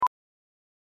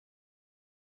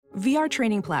VR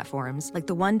training platforms, like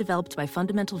the one developed by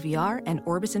Fundamental VR and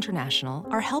Orbis International,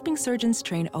 are helping surgeons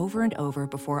train over and over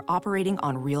before operating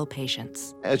on real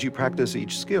patients. As you practice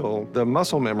each skill, the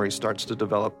muscle memory starts to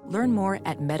develop. Learn more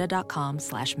at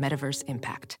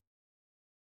meta.com/metaverseimpact.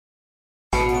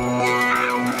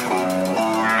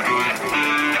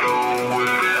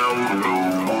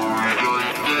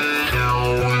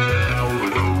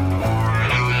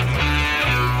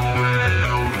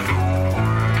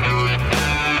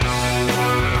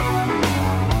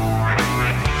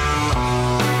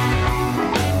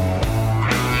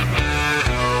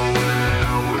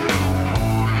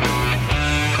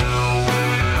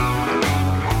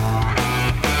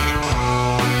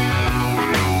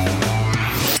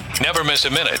 Never miss a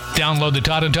minute. Download the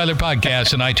Todd and Tyler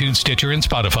podcast on iTunes, Stitcher, and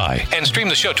Spotify. And stream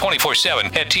the show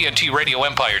 24/7 at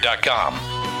TNTRadioEmpire.com.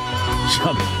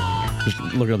 Just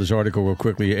looking at this article real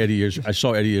quickly. I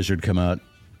saw Eddie Izzard come out.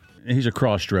 He's a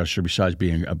cross-dresser besides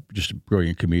being just a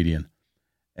brilliant comedian.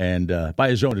 And by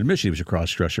his own admission, he was a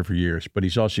cross-dresser for years. But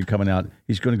he's also coming out.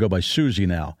 He's going to go by Susie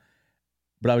now.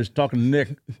 But I was talking to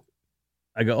Nick.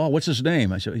 I go, oh, what's his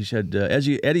name? He said,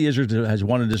 Eddie Izzard has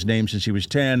wanted his name since he was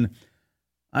 10.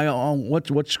 I go, oh,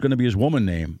 what's going to be his woman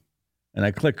name? And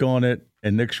I click on it,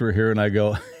 and Nick's right here, and I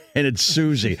go, and it's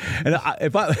Susie. And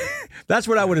that's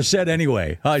what I would have said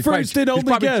anyway. First and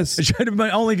only guess.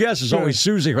 My only guess is always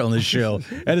Susie on this show,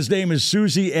 and his name is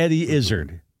Susie Eddie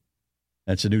Izzard.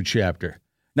 That's a new chapter.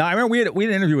 Now, I remember we had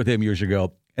an interview with him years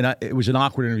ago, and it was an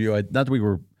awkward interview. Not that we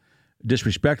were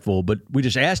disrespectful, but we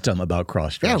just asked him about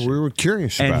cross-dressing. Yeah, we were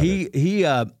curious about it. And he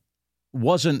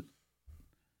wasn't.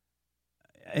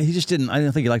 He just didn't. I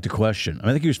didn't think he liked the question.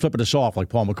 I think he was flipping us off like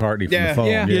Paul McCartney from the phone.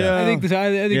 Yeah. I think.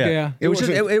 It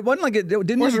wasn't like it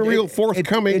didn't. Wasn't real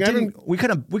forthcoming. We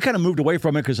kind of moved away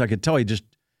from it because I could tell he just.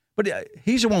 But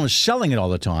he's the one who was selling it all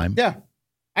the time. Yeah,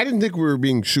 I didn't think we were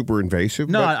being super invasive.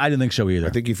 No, I didn't think so either. I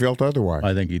think he felt otherwise.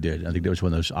 I think he did. I think that was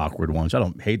one of those awkward ones. I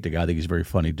don't hate the guy. I think he's a very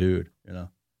funny dude.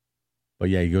 But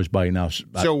yeah, he goes by now. So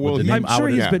I'm sure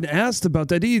he's been asked about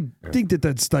that. Do you think that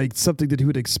that's like something that he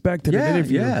would expect in an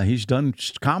interview? Yeah, he's done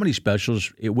comedy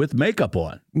specials with makeup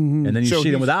on, and then you see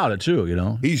him without it too.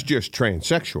 He's just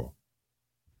transsexual.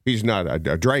 He's not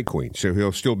a drag queen, so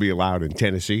he'll still be allowed in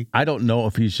Tennessee. I don't know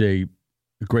if he's a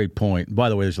great point. By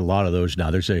the way, there's a lot of those now.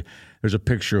 There's a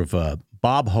picture of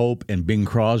Bob Hope and Bing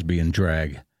Crosby in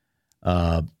drag,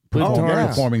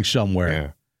 performing somewhere.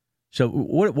 Yeah. So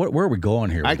where are we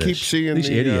going here? I keep seeing these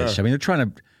idiots. I mean, they're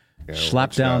trying to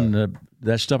slap down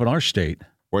that stuff in our state.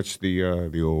 What's the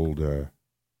old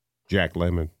Jack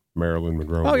Lemmon, Marilyn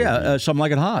Monroe? Oh yeah, Something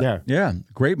Like It Hot. Yeah,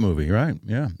 great movie, right?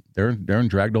 Yeah, they're in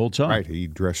drag the whole time. Right, he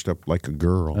dressed up like a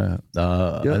girl. I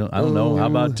don't know. How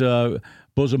about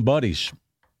Bosom Buddies?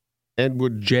 And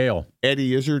would Jail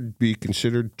Eddie Izzard be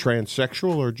considered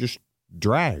transsexual or just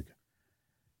drag?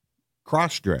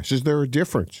 Cross-dress? Is there a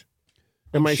difference?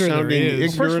 Am I sounding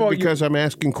ignorant because I'm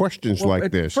asking questions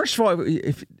like this? First of all,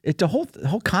 the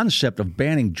whole concept of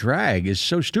banning drag is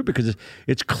so stupid because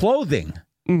it's clothing.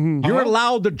 Mm-hmm. You're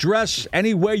allowed to dress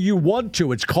any way you want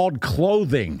to. It's called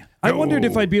clothing. I wondered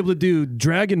if I'd be able to do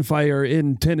Dragon Fire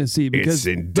in Tennessee because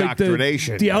it's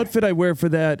indoctrination. The outfit I wear for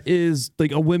that is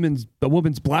like a woman's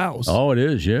blouse. Oh, it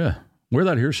is. Yeah, wear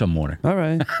that here some morning. All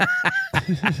right.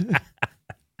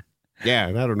 Yeah,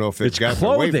 and I don't know if they've gotten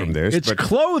away from this. It's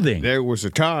clothing. There was a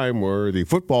time where the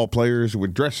football players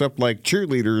would dress up like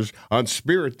cheerleaders on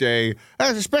Spirit Day,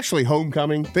 especially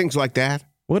homecoming, things like that.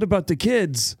 What about the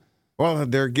kids? Well,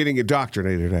 they're getting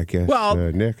indoctrinated, I guess,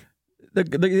 Nick.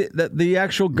 The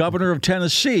actual governor of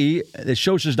Tennessee, it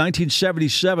shows his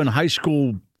 1977 high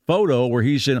school photo where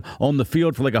he's on the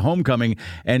field for like a homecoming,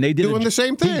 and they did doing the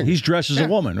same thing. He's dressed as a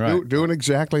woman, right? Doing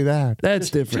exactly that. That's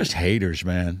different. Just haters,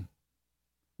 man.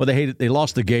 Well, they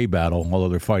lost the gay battle, although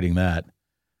they're fighting that.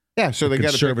 Yeah, so they got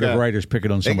to conservative writers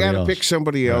picking on somebody else. They got to pick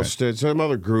somebody else, some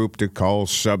other group to call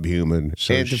subhuman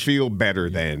and to feel better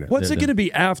than. What's it going to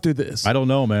be after this? I don't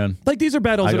know, man. Like these are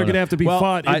battles that are going to have to be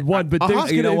fought in one,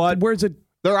 but you know what? Where's it?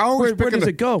 They're always where does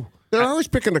it go? They're always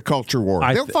picking a culture war.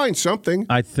 They'll find something.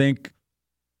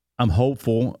 I'm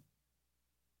hopeful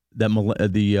that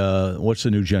what's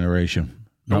the new generation?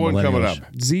 The one coming up,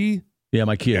 Z. Yeah,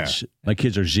 my kids. Yeah. My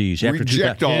kids are Zs.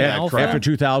 Reject all that crap. After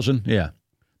 2000, yeah.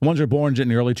 The ones that are born in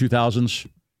the early 2000s.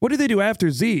 What do they do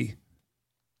after Z?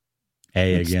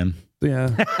 Again.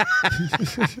 Yeah.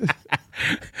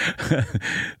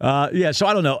 So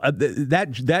I don't know.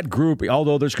 That group,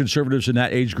 although there's conservatives in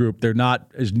that age group, they're not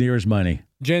as near as many.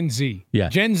 Gen Z. Yeah.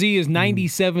 Gen Z is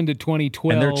 97 to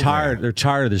 2012. And they're tired. They're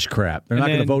tired of this crap. They're not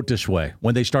going to vote this way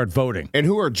when they start voting. And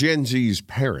who are Gen Z's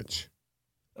parents?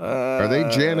 Are they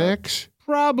Gen X?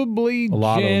 Probably A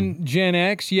lot of Gen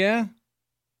X, yeah.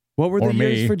 What were the Or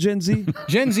me. years for Gen Z?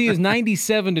 Gen Z is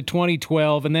 97 to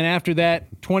 2012, and then after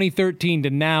that, 2013 to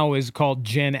now is called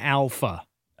Gen Alpha.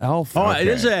 Alpha. Oh, it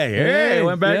is A. Hey,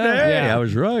 went back to A. Yeah. I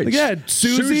was right. Look at that,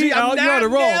 Susie, you're on a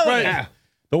roll. Right.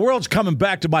 The world's coming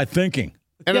back to my thinking.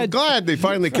 And I'm glad they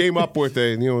finally came up with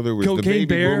there was the Cocaine baby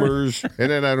Bear. boomers,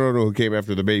 and then I don't know who came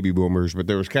after the baby boomers, but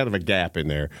there was kind of a gap in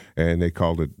there, and they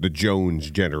called it the Jones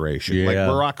generation. Yeah. Like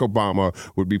Barack Obama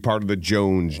would be part of the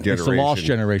Jones generation. It's the lost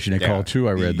generation they call it, too.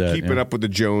 I read that. Keeping up with the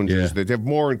Joneses. Yeah. They have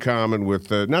more in common with,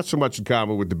 not so much in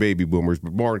common with the baby boomers,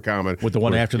 but more in common With the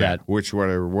one after that.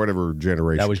 Whatever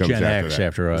generation That was comes Gen after X that.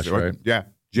 after us, right? Yeah,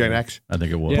 Gen X. I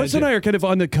think it was. Yeah. Plus and I are kind of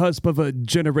on the cusp of a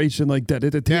generation like that.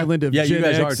 At the tail end of Yeah, you Gen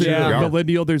guys X are, too. and Yeah.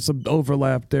 millennial, there's some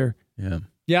overlap there. Yeah.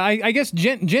 Yeah, I guess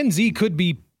Gen Z could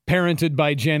be parented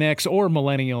by Gen X or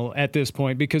millennial at this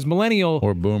point because millennial.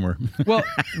 Or boomer. Well,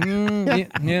 yeah.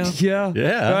 Yeah.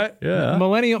 Yeah. Right? Yeah.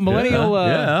 Millennial.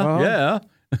 Yeah.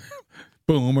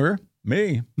 Boomer.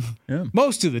 Me. Yeah.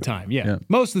 Most of the time, yeah.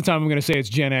 Most of the time, I'm going to say it's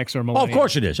Gen X or Oh, millennial. of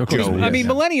course it is. Of course it is. I mean,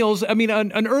 millennials. I mean,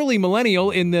 an early millennial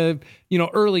in the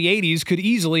early '80s could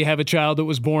easily have a child that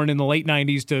was born in the late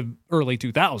 '90s to early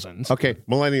 2000s. Okay,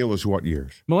 millennial is what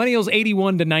years? Millennials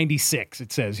 81 to 96.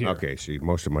 It says here. Okay, see,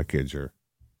 most of my kids are,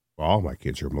 all my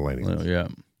kids are millennials. Well, yeah.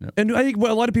 And I think a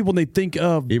lot of people, when they think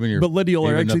of Even your- millennial,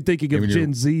 are even actually the- thinking of even your-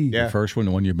 Gen Z. Yeah. The first one,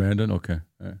 the one you abandoned? Okay.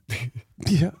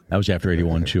 Yeah. That was after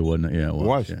 81, too, wasn't it? Yeah, it was.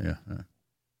 Was. Yeah.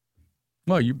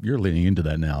 Well, you're leaning into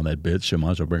that now, that bit, so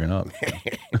might as well bring it up.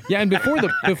 Yeah, and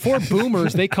before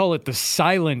boomers, they call it the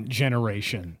silent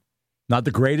generation. Not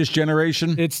the greatest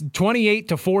generation? It's 28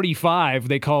 to 45.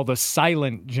 They call the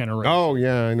silent generation. Oh,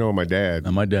 yeah, I know my dad.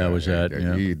 My dad was that,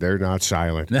 yeah. They're not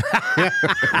silent.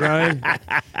 Right?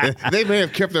 They may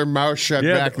have kept their mouth shut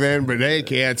Yeah, back then, but they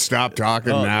can't stop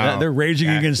talking Oh, now. they're raging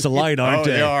against the light, aren't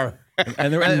they? They are.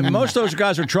 And most of those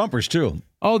guys are Trumpers, too.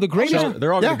 Oh, the greatest So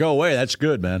they're all going to go away. That's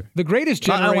good, man. the greatest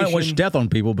I don't want to generation. wish death on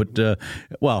people, but,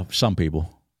 some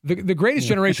people. The greatest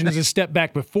generation is a step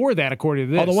back before that, according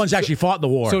to this. Oh, the ones that actually fought in the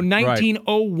war. So Right.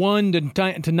 1901 to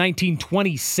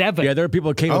 1927. Yeah, there are people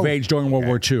that came of age during World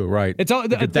War II, right? It's all-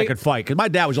 that could fight. Because my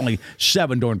dad was only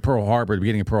 7 during Pearl Harbor, the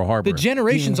beginning of Pearl Harbor. The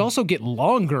generations also get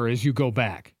longer as you go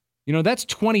back. That's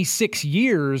 26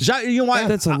 years. Is that, you know why?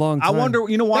 That's a long I time. wonder,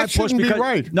 you know why? That shouldn't be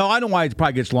right. No, I know why it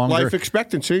probably gets longer. Life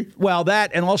expectancy. Well,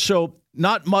 that, and also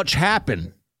not much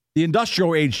happened. The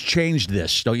industrial age changed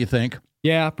this, don't you think?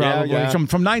 Yeah, probably. Yeah.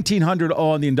 From 1900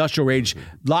 on, the industrial age,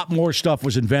 a lot more stuff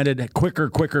was invented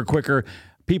quicker.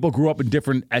 People grew up in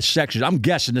different sections. I'm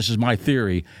guessing, this is my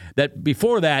theory, that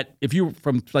before that, if you were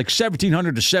from like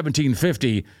 1700 to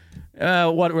 1750,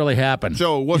 what really happened?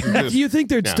 So it wasn't just. Do you think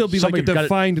there'd still be like a Somebody got it-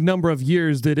 defined number of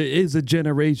years that it is a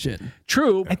generation?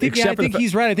 True. I think except for the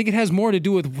he's right. I think it has more to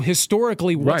do with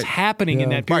historically what's Right. happening in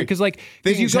that period. Right. Because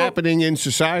things happening in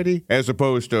society as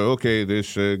opposed to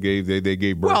this they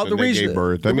gave birth Well, and the they reason- gave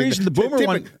birth. the reason the boomer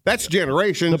one- that's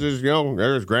generations is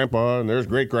there's grandpa and there's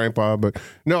great grandpa, but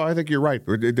no, I think you're right.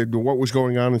 What was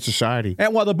going on in society?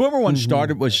 And while the boomer one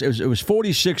started, it was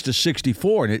 46 to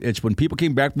 64, and it's when people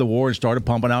came back from the war and started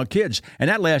pumping out kids, and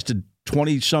that lasted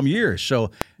 20-some years.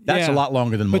 So that's a lot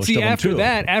longer than most But see, of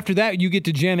them, after that, you get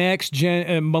to Gen X,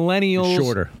 millennials,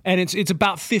 Shorter. and it's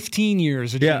about 15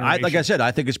 years. Like I said,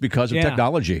 I think it's because of Yeah.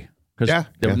 technology. Because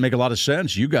it would make a lot of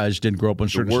sense. You guys didn't grow up on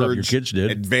certain stuff your kids did.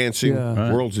 Advancing,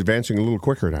 world's advancing a little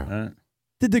quicker now.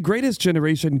 Did the greatest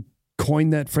generation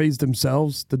coin that phrase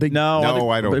themselves? Did they? No,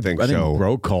 I don't think I think so.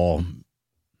 Roll call.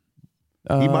 He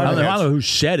might I have don't had know who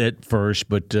said it first,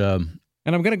 but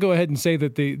And I'm going to go ahead and say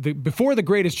that the before the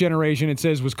greatest generation, it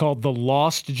says, was called the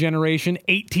lost generation,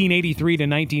 1883 to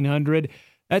 1900.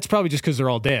 That's probably just because they're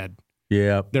all dead.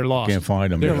 yeah, They're lost. Can't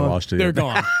find them. They're They're lost. They're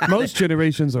gone. Most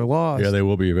generations are lost. Yeah, they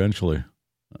will be eventually.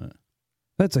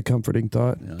 That's a comforting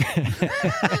thought.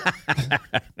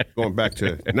 Going back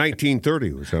to 1930,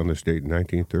 it was on this date in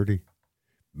 1930.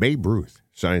 Babe Ruth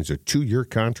signs a 2-year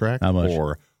contract How much?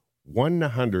 for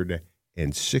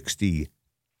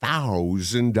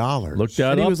 $160,000. Look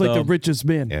that And he up. was like the though. richest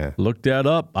man. Yeah. Look that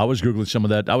up. I was Googling some of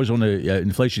that. I was on the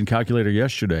inflation calculator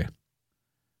yesterday.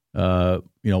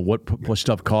 What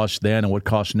stuff costs then and what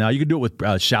costs now. You can do it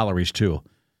with salaries too.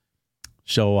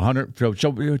 So 100. So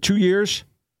 2 years.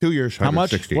 2 years, How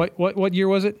much? 160. What year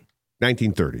was it?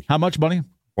 1930, How much money?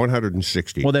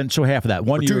 160. Well, then so half of that.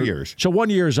 1 For year. 2 years. So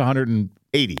 1 year is 100.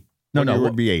 80. No, One no, year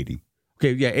what- would be 80.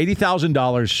 Okay, yeah,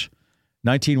 $80,000.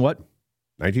 19 what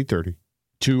 1930.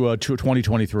 to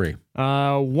 2023.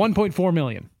 1.4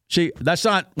 million. See, that's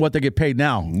not what they get paid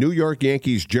now. New York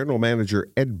Yankees general manager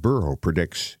Ed Burrow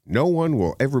predicts no one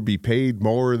will ever be paid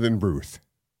more than Ruth.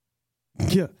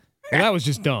 Yeah. Well, that was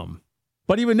just dumb.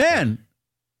 But even then,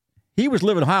 he was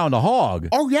living high on the hog.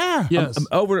 Oh, yeah. Yes.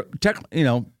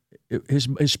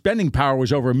 His spending power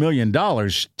was over $1 million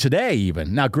today.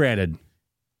 Even now, granted,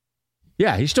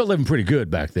 yeah, he's still living pretty good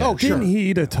back then. Oh, sure. Didn't he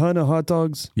eat a ton of hot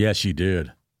dogs? Yes, he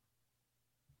did.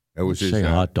 That was his Say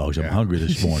hot dogs. I'm hungry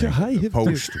this morning.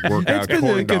 post-workout It's been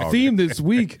corn like a dog. theme this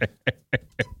week.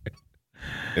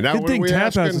 And now Good what thing are we Tap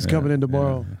House asking? is coming in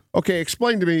tomorrow. Okay,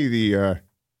 explain to me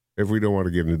if we don't want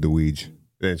to get into the weeds,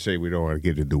 then say we don't want to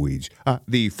get into the weeds.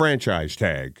 The franchise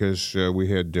tag, because we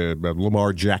had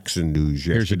Lamar Jackson news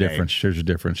yesterday. Here's the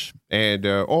difference. And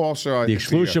also The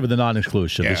exclusive and the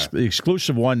non-exclusive. Yeah. The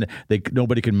exclusive one,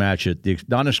 nobody can match it. The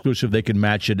non-exclusive, they can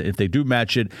match it. If they do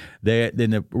match it, then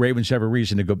the Ravens have a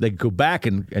reason to go. They can go back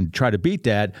and try to beat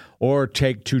that, or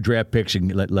take 2 draft picks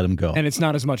and let them go. And it's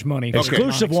not as much money.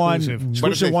 Exclusive one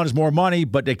is more money,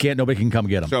 but nobody can come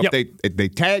get them. So if they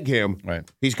tag him,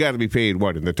 he's got to be paid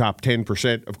what, in the top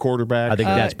 10% of quarterback? I think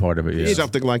that's part of it. Yeah.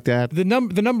 Something like that. The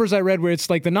numbers I read where it's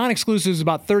like the non-exclusive is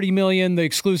about $30 million, the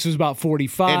exclusive is about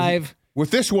 $45. With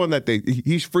this one,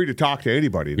 he's free to talk to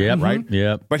anybody, now, right?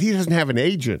 Yeah. But he doesn't have an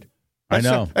agent. I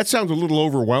know. That sounds a little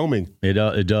overwhelming.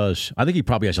 It does. I think he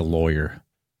probably has a lawyer.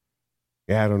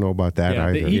 Yeah, I don't know about that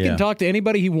either. He can talk to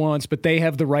anybody he wants, but they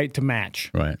have the right to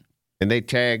match. Right. And they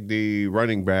tagged the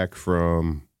running back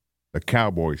from the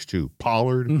Cowboys, too.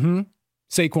 Pollard. Mm-hmm.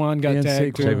 Saquon got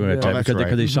tagged.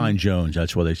 Because they signed Jones.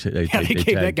 That's why they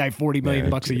gave that guy $40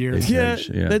 million a year. Yeah,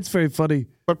 that's very funny.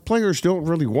 But players don't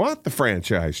really want the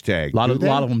franchise tag. A lot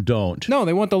of them don't. No,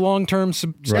 they want the long-term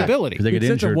stability. They get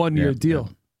it's injured. a 1-year deal.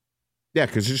 Yeah,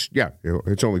 because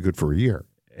it's only good for a year.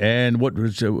 And what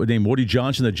was named Woody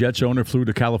Johnson, the Jets owner, flew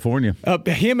to California.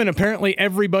 Him and apparently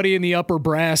everybody in the upper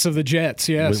brass of the Jets.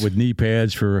 Yes, with knee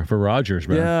pads for Rodgers.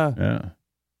 Man. Yeah.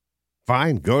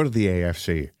 Fine, go to the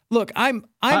AFC. Look, I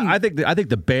think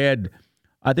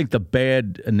the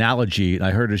bad analogy, and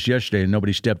I heard this yesterday, and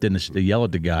nobody stepped in to yell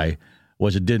at the guy,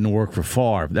 was it didn't work for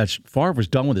Favre. Favre was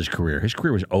done with his career. His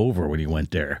career was over when he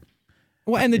went there.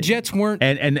 Well, and the Jets weren't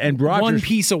and Rodgers, one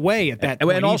piece away at that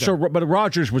point. And also, but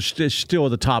Rodgers was still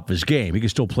at the top of his game. He can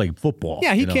still play football.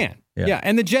 Yeah, he can. Yeah,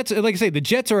 and the Jets, like I say, the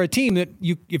Jets are a team that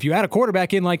if you add a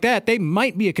quarterback in like that, they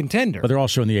might be a contender. But they're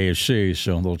also in the AFC,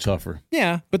 so a little tougher.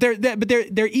 Yeah, but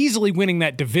they're easily winning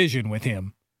that division with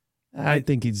him. I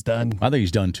think he's done. I think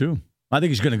he's done too. I think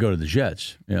he's going to go to the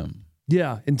Jets. Yeah.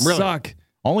 Yeah, and suck.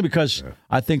 Only because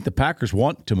I think the Packers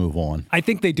want to move on. I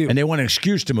think they do. And they want an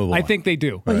excuse to move on. I think they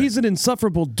do. But he's an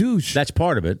insufferable douche. That's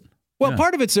part of it. Well,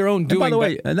 part of it's their own doing. And by the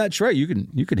way, and that's right. You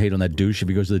can hate on that douche if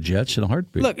he goes to the Jets in a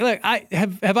heartbeat. Look. I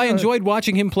have I enjoyed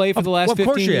watching him play for the last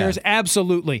 15 years?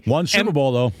 Absolutely. One Super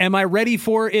Bowl though. Am I ready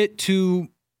for it to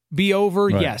be over?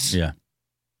 Right. Yes. Yeah.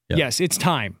 Yes, it's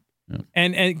time. Yeah.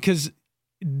 And because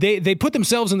they put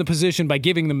themselves in the position by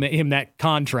giving him that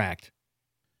contract.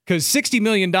 Because $60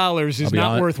 million is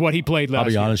not worth what he played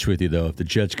last year. I'll be honest with you, though. If the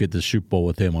Jets get the Super Bowl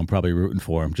with him, I'm probably rooting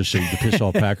for him, just so you can piss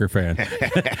off Packer fan.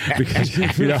 Because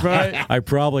I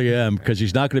probably am, because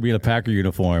he's not going to be in a Packer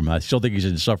uniform. I still think he's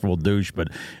an insufferable douche, but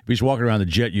if he's walking around the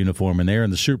Jet uniform and they're in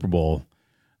the Super Bowl,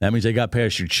 that means they got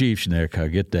past your Chiefs in there. I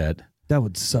get that. That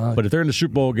would suck. But if they're in the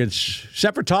Super Bowl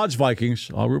except for Todd's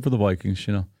Vikings, I'll root for the Vikings,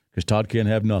 because Todd can't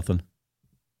have nothing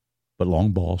but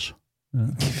long balls.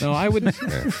 No, I wouldn't.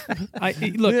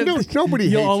 Look, nobody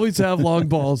You'll hates. always have long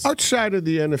balls. Outside of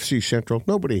the NFC Central,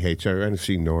 nobody hates our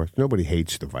NFC North. Nobody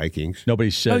hates the Vikings.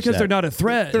 Nobody says because that. they're not a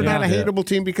threat. They're not a hateable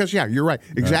team because, you're right.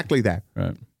 Exactly that.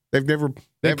 Right. They've never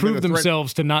they proved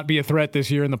themselves to not be a threat this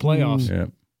year in the playoffs.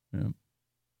 Yeah.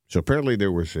 So apparently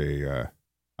there was a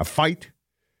fight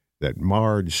that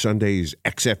marred Sunday's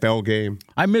XFL game.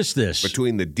 I missed this.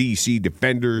 Between the D.C.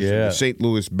 Defenders and the St.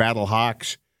 Louis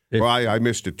Battlehawks. Well, I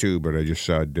missed it too, but I just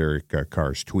saw Derek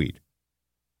Carr's tweet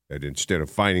that instead of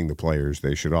fighting the players,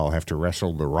 they should all have to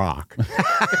wrestle The Rock.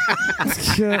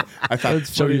 I thought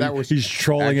he's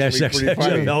trolling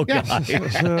XFL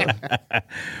guy.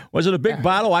 Was it a big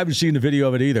battle? I haven't seen the video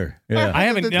of it either. Yeah. I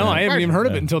haven't even heard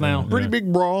of it until now. Pretty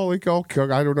big brawl. I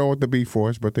don't know what the beef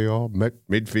was, but they all met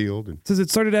midfield. It says it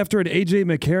started after an A.J.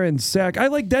 McCarron sack. I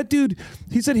like that dude.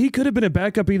 He said he could have been a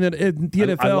backup in the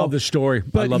NFL. I love the story.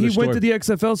 But he went to the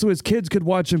XFL so his kids could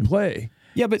watch him play.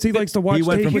 Yeah, but he likes to watch. He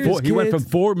went from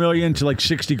 $4 million to like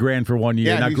 $60,000 for 1 year.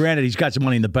 Yeah, now, granted, he's got some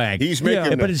money in the bank. He's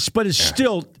making, but it's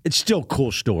still a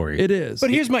cool story. It is. But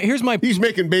here's my. He's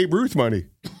making Babe Ruth money.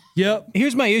 Yep.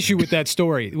 Here's my issue with that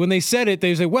story. When they said it,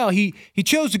 they say, "Well, he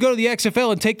chose to go to the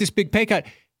XFL and take this big pay cut."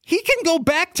 He can go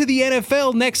back to the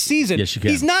NFL next season. Yes, you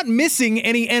can. He's not missing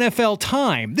any NFL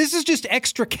time. This is just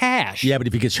extra cash. Yeah, but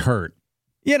if he gets hurt.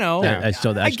 You know,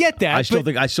 I get that. I still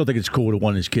think it's cool to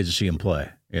want his kids to see him play.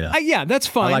 Yeah, that's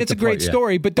fine. It's a great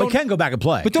story, but he can go back and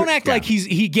play. But don't act like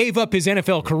he gave up his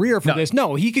NFL career for this.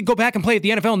 No, he could go back and play at the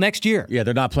NFL next year. Yeah,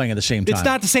 they're not playing at the same time. It's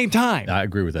not the same time. I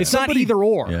agree with that. It's not either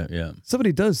or. Yeah.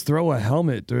 Somebody does throw a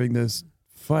helmet during this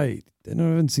fight. I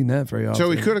haven't seen that very often. So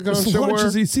he could have gone somewhere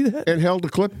you see that? and held a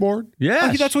clipboard?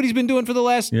 Yeah. That's what he's been doing for the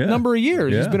last number of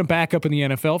years. Yeah. He's been a backup in the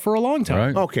NFL for a long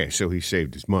time. Right. Okay, so he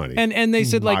saved his money. And they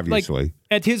said like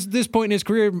at this point in his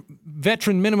career,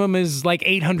 veteran minimum is like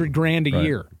 $800,000 a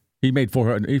year. He made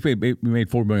 $400. He made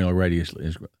 $4 million already.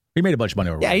 He made a bunch of money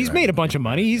already. Yeah, he's made a bunch of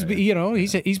money. He's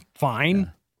fine. Yeah.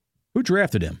 Who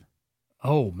drafted him?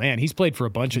 Oh man, he's played for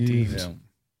a bunch of teams. Yeah.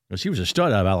 Because he was a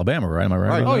stud out of Alabama, right? Am I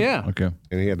right? Oh yeah. Okay.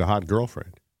 And he had a hot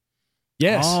girlfriend.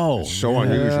 Yes. Oh, it's so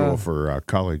unusual for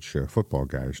college football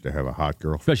guys to have a hot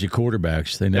girlfriend. Especially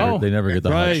quarterbacks. They never get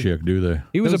the hot chick, do they?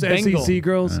 He was a Bengal. SEC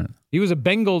girls. He was a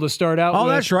Bengal to start out with. Oh,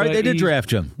 that's right. They did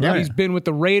draft him. Yeah, Right. he's been with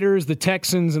the Raiders, the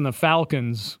Texans, and the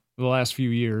Falcons for the last few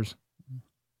years.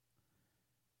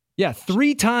 Yeah,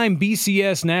 3-time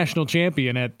BCS national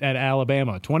champion at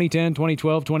Alabama, 2010,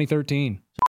 2012, 2013.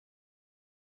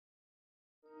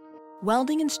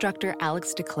 Welding instructor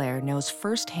Alex DeClaire knows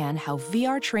firsthand how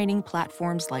VR training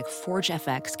platforms like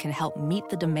ForgeFX can help meet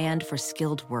the demand for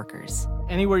skilled workers.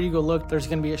 Anywhere you go look, there's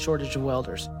going to be a shortage of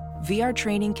welders. VR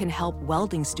training can help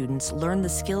welding students learn the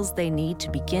skills they need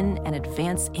to begin and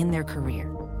advance in their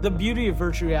career. The beauty of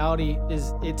virtual reality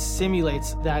is it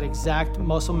simulates that exact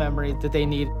muscle memory that they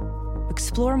need.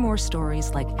 Explore more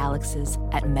stories like Alex's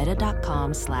at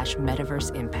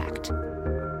meta.com/metaverseimpact.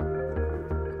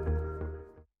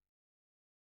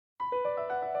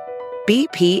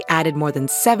 BP added more than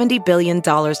 $70 billion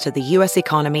to the U.S.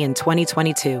 economy in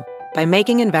 2022 by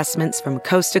making investments from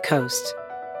coast to coast.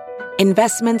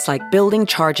 Investments like building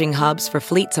charging hubs for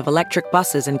fleets of electric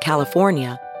buses in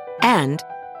California and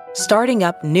starting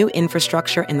up new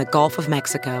infrastructure in the Gulf of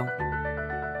Mexico.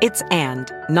 It's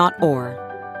and, not or.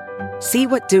 See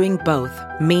what doing both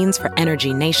means for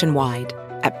energy nationwide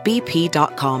at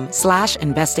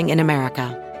bp.com/investing in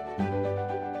America.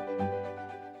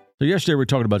 So yesterday we were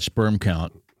talking about sperm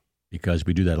count because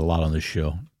we do that a lot on this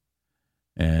show.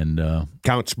 And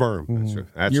count sperm.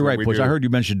 That's you're what right, we Push. do. I heard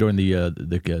you mention during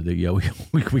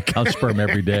we count sperm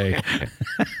every day.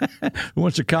 Who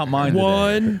wants to count mine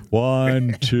today?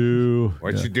 1, 2.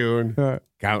 What you doing?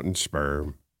 Counting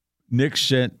sperm. Nick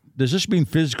sent. Does this mean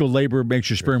physical labor makes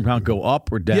your sperm count go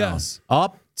up or down? Yes.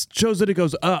 Up? It shows that it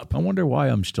goes up. I wonder why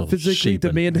I'm still physically sheeping.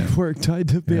 demanded work tied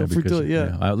to male fertility.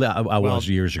 Yeah. I was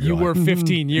years ago. You were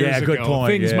 15 years ago. Good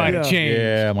point. Things might have changed.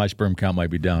 Yeah, my sperm count might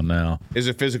be down now. Is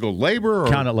it physical labor or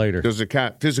count it later? Does it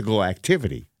count physical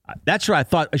activity? That's what I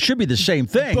thought. It should be the same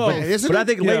thing. Both. But I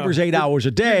think labor's 8 hours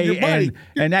a day, Your body-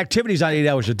 and activity's not 8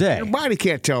 hours a day. Your body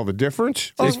can't tell the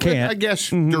difference. It can't. I guess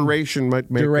duration might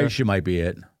make Duration might be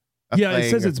it. Yeah, it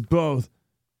says it's both.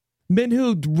 Men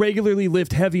who regularly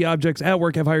lift heavy objects at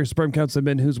work have higher sperm counts than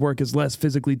men whose work is less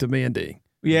physically demanding.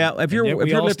 Yeah, if you're all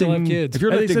still lifting have kids. if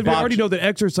you're And they lifting said we already boxes, know that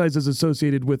exercise is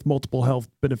associated with multiple health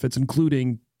benefits,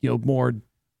 including more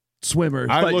swimmers.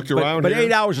 I looked around but here.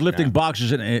 8 hours of lifting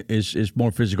boxes is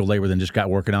more physical labor than just got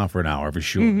working out for an hour for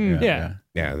sure. Yeah.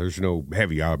 Yeah, there's no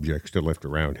heavy objects to lift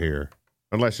around here.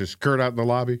 Unless it's Kurt out in the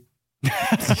lobby.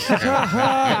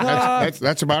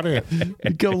 That's about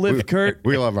it. Go lift Kurt.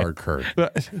 We love our Kurt.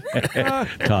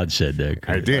 Todd said that.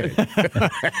 I did.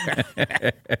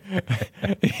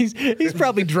 He's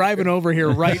probably driving over here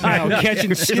right now,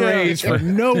 catching strays for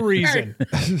no reason.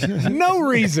 No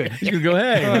reason. He's gonna go,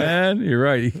 hey man, you're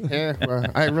right. Yeah, well,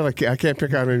 I can't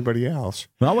pick out anybody else.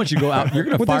 Well, I want you to go out. You're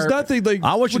gonna Well, fire. there's nothing like.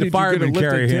 I want you what to did you get, a fireman lifted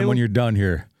carry him tail? when you're done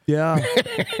here. Yeah.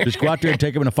 Just go out there and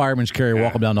take him in a fireman's carrier,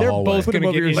 walk him down the They're hallway. both Put him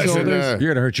going to over get your injured. shoulders.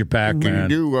 You're gonna hurt your back, Can you man.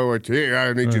 do I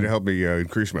need you to help me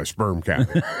increase my sperm count.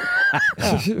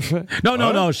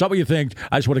 No. It's not what you think.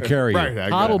 I just want to carry Right. you.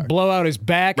 Todd will blow out his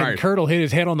back, and Right. Kurt will hit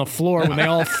his head on the floor when they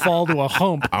all fall to a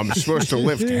hump. I'm supposed to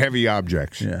lift heavy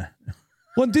objects. Yeah.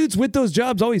 Well, dudes with those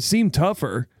jobs always seem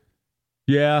tougher.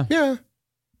 Yeah. Yeah.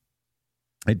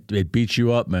 It beats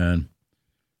you up, man.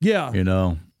 Yeah. You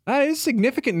know. It's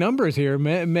significant numbers here.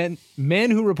 Men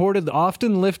who reported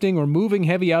often lifting or moving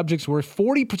heavy objects were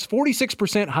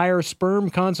 46% higher sperm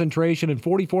concentration and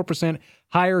 44%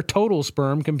 higher total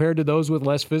sperm compared to those with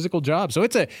less physical jobs. So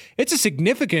it's a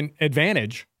significant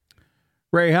advantage.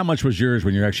 Ray, how much was yours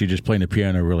when you're actually just playing the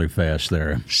piano really fast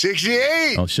there?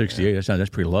 68. Oh, 68. That's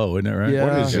pretty low, isn't it, right?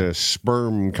 Yeah. What is a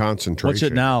sperm concentration? What's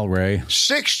it now, Ray?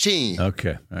 16.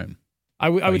 Okay. All right. I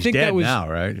would think dead that was now,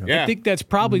 right? I think that's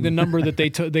probably the number that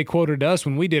they quoted us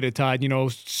when we did it, Todd.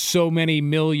 So many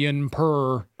million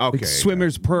per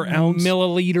swimmers per ounce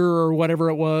milliliter or whatever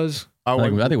it was. I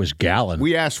think it was gallon.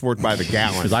 We asked for it by the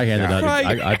gallon. Because I handed out,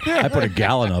 I put a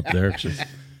gallon up there.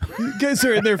 You guys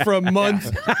are in there for a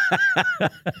month.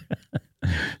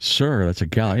 Sir, that's a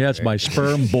gallon. Yeah, it's my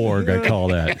sperm Borg, I call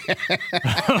that.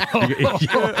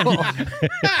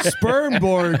 Sperm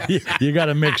Borg. You got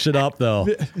to mix it up, though.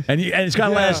 And it's got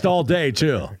to last all day,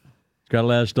 too. It's got to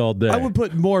last all day. I would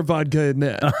put more vodka in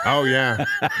that. Oh, yeah.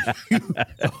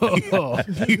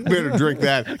 You better drink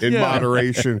that in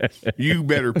moderation. You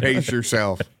better pace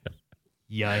yourself.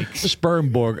 Yikes.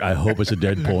 Sperm Borg, I hope it's a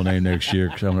Deadpool name next year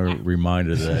because I'm going to remind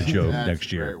it of that joke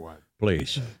next year.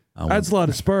 Please. That's a lot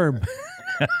of sperm.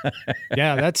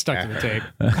 Yeah, that's stuck to the tape.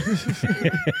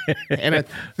 And I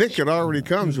think it already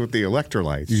comes with the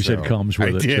electrolytes. You said comes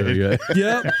with it, too. Yeah.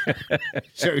 Yep.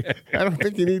 So I don't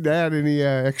think you need to add any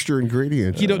extra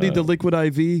ingredients. You don't need the liquid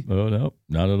IV? Oh, no,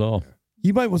 not at all.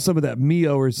 You might want some of that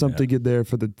Mio or something in there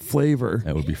for the flavor.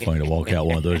 That would be funny to walk out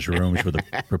one of those rooms with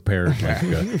a prepared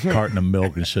carton of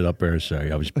milk and sit up there and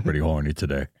say, I was pretty horny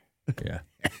today. Yeah.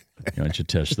 Why don't you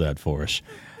test that for us?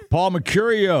 Paul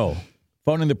Mercurio,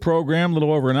 phoning the program a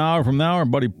little over an hour from now. Our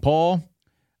buddy Paul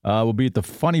will be at the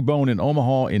Funny Bone in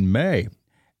Omaha in May.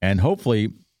 And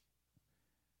hopefully,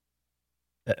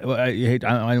 I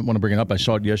don't want to bring it up. I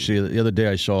saw it yesterday. The other day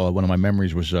I saw, one of my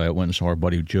memories was I went and saw our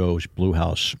buddy Joe's Blue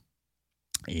House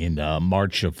in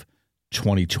March of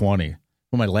 2020. One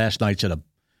of my last nights at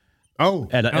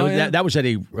that was at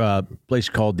a place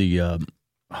called the, oh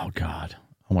God,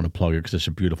 I want to plug it because it's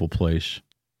a beautiful place.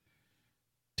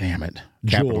 Damn it.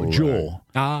 Jewel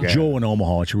in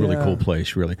Omaha. It's a really cool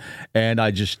place, really. And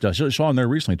I just saw him there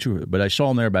recently, too. But I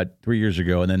saw him there about 3 years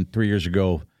ago. And then 3 years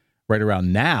ago, right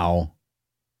around now.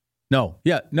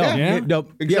 Exactly.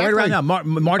 Right around now,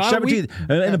 March 17th,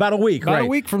 in about a week. About a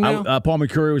week from now. Paul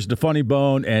Mercurio was the Funny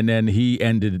Bone, and then he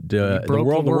ended, the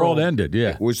world ended, yeah.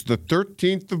 It was the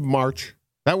 13th of March.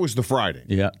 That was the Friday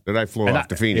that I flew off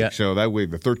to Phoenix. Yeah. So that week,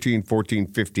 the 13,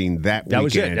 14, 15, that weekend.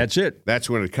 Was it. That's it.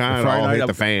 That's when it kind of all hit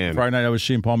the fan. Friday night I was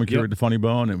seeing Paul Mercurio at the Funny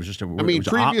Bone. It was just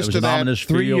previous to that, ominous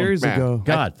 3 years ago.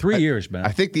 God, 3 years, man. I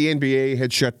think the NBA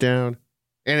had shut down.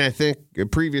 And I think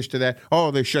previous to that,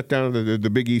 they shut down the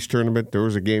Big East tournament. There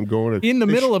was a game going. In the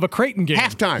middle of a Creighton game.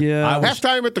 Halftime. Yeah.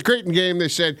 Halftime at the Creighton game, they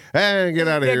said, get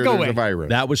out of here. There's a virus.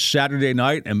 That was Saturday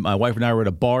night, and my wife and I were at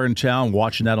a bar in town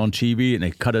watching that on TV, and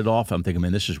they cut it off. I'm thinking,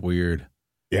 man, this is weird.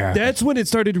 Yeah. That's when it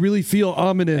started to really feel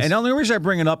ominous. And the only reason I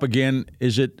bring it up again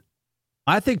is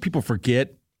I think people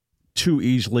forget too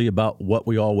easily about what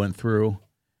we all went through.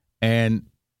 And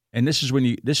this is when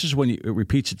it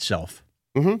repeats itself.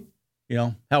 Mm-hmm. You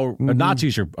know, how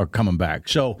Nazis are coming back.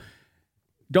 So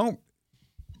to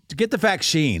get the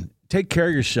vaccine, take care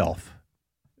of yourself.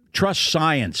 Trust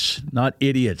science, not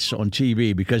idiots on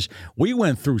TV, because we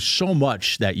went through so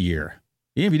much that year.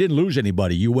 Even if you didn't lose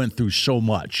anybody, you went through so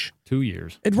much. 2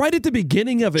 years. And right at the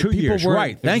beginning of it, 2 years,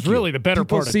 right. Thank you. Really the better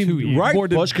part of 2 years. Right,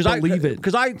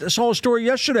 because I saw a story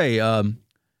yesterday,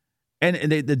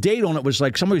 and the date on it was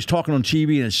like somebody was talking on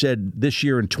TV and it said this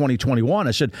year in 2021.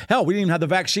 I said, hell, we didn't even have the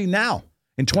vaccine now.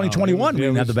 In 2021, we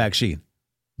didn't have the vaccine.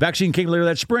 Vaccine came later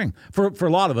that spring. For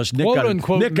a lot of us, Nick got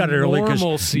it early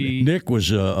because Nick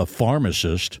was a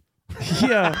pharmacist.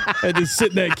 Yeah, and just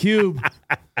sit in that cube.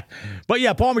 But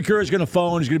yeah, Paul Mercurio is going to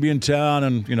phone. He's going to be in town,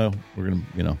 and we're going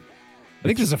to, I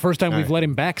think this is the first time we've let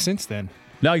him back since then.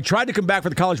 Now, he tried to come back for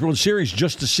the College World Series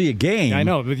just to see a game. I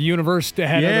know, but the universe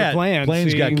had other plans.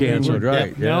 Planes got canceled,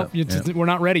 right? Yeah. We're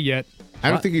not ready yet.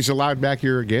 I don't think he's allowed back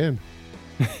here again.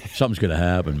 Something's going to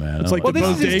happen, man. It's like the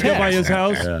bodega by his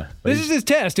house. Yeah. This is his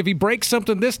test. If he breaks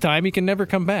something this time, he can never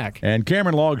come back. And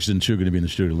Cameron Logsdon, too, going to be in the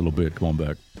studio a little bit. Come on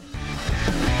back.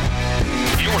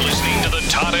 You're listening to the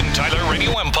Todd and Tyler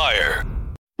Radio Empire.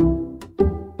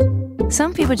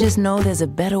 Some people just know there's a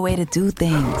better way to do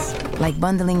things, like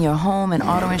bundling your home and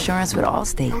auto insurance with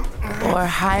Allstate, or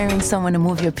hiring someone to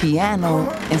move your piano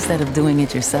instead of doing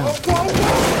it yourself.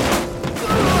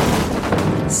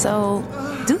 So,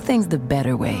 do things the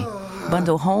better way.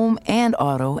 Bundle home and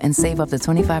auto and save up to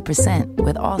 25%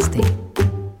 with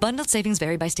Allstate. Bundled savings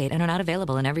vary by state and are not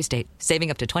available in every state. Saving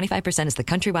up to 25% is the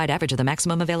countrywide average of the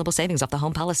maximum available savings off the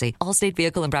home policy. Allstate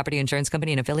Vehicle and Property Insurance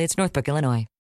Company and affiliates, Northbrook, Illinois.